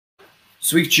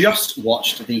So we've just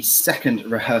watched the second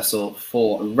rehearsal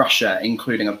for Russia,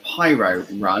 including a pyro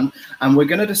run, and we're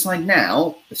going to decide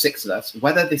now, the six of us,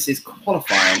 whether this is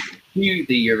qualifying to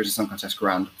the Eurovision Song Contest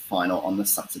Grand Final on the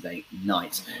Saturday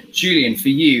night. Julian, for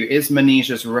you, is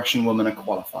Manizha's Russian Woman a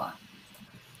qualifier?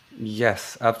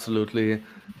 Yes, absolutely.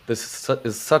 This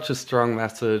is such a strong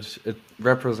message. It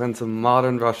represents a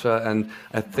modern Russia, and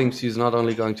I think she's not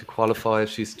only going to qualify,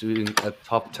 she's doing a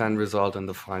top 10 result in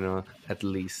the final at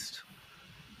least.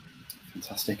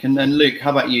 Fantastic. And Luke,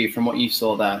 how about you, from what you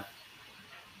saw there?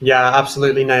 Yeah,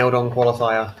 absolutely nailed on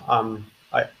qualifier.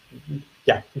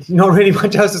 Yeah, not really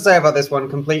much else to say about this one.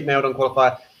 Complete nailed on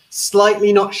qualifier.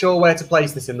 Slightly not sure where to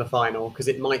place this in the final because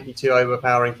it might be too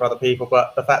overpowering for other people,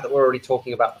 but the fact that we're already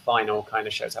talking about the final kind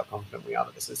of shows how confident we are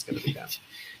that this is going to be there.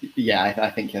 Yeah, I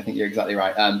think you're exactly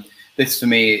right. This for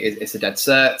me is a dead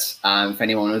cert.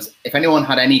 If anyone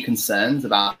had any concerns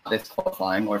about this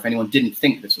qualifying, or if anyone didn't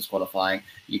think this was qualifying,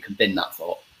 you can bin that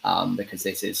thought because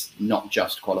this is not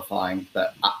just qualifying,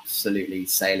 but absolutely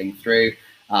sailing through.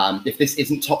 If this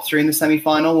isn't top three in the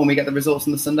semi-final when we get the results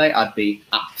on the Sunday, I'd be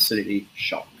absolutely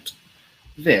shocked.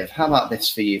 Viv, how about this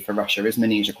for you for Russia? Is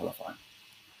Manizha qualifying?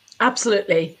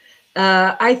 Absolutely.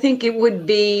 I think it would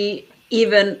be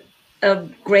even a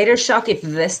greater shock if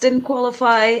this didn't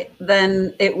qualify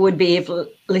than it would be if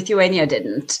Lithuania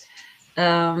didn't.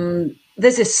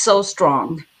 This is so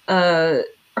strong. Her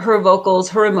vocals,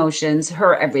 her emotions,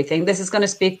 her everything. This is going to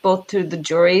speak both to the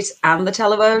juries and the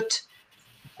televote.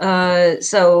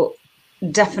 So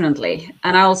definitely.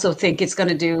 And I also think it's going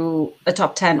to do a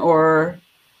top 10 or,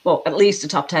 well, at least a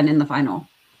top 10 in the final.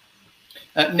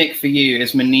 Nick, for you,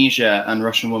 is Manizha and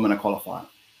Russian Woman a qualifier?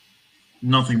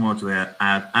 Nothing more to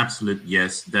add. Absolute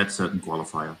yes, that's certain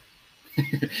qualifier.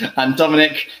 And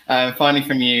Dominic, finally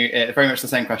from you, very much the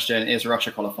same question. Is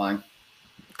Russia qualifying?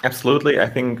 Absolutely. I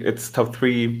think it's top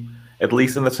 3, at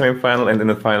least in the semi-final, and in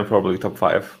the final probably top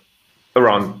 5.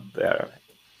 Around there.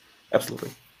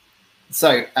 Absolutely.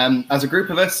 So, as a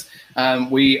group of us,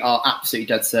 we are absolutely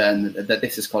dead certain that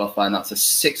this is qualifying. That's a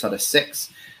 6 out of 6.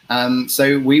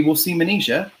 So we will see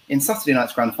Manizha in Saturday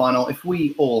night's grand final if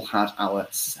we all had our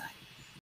say.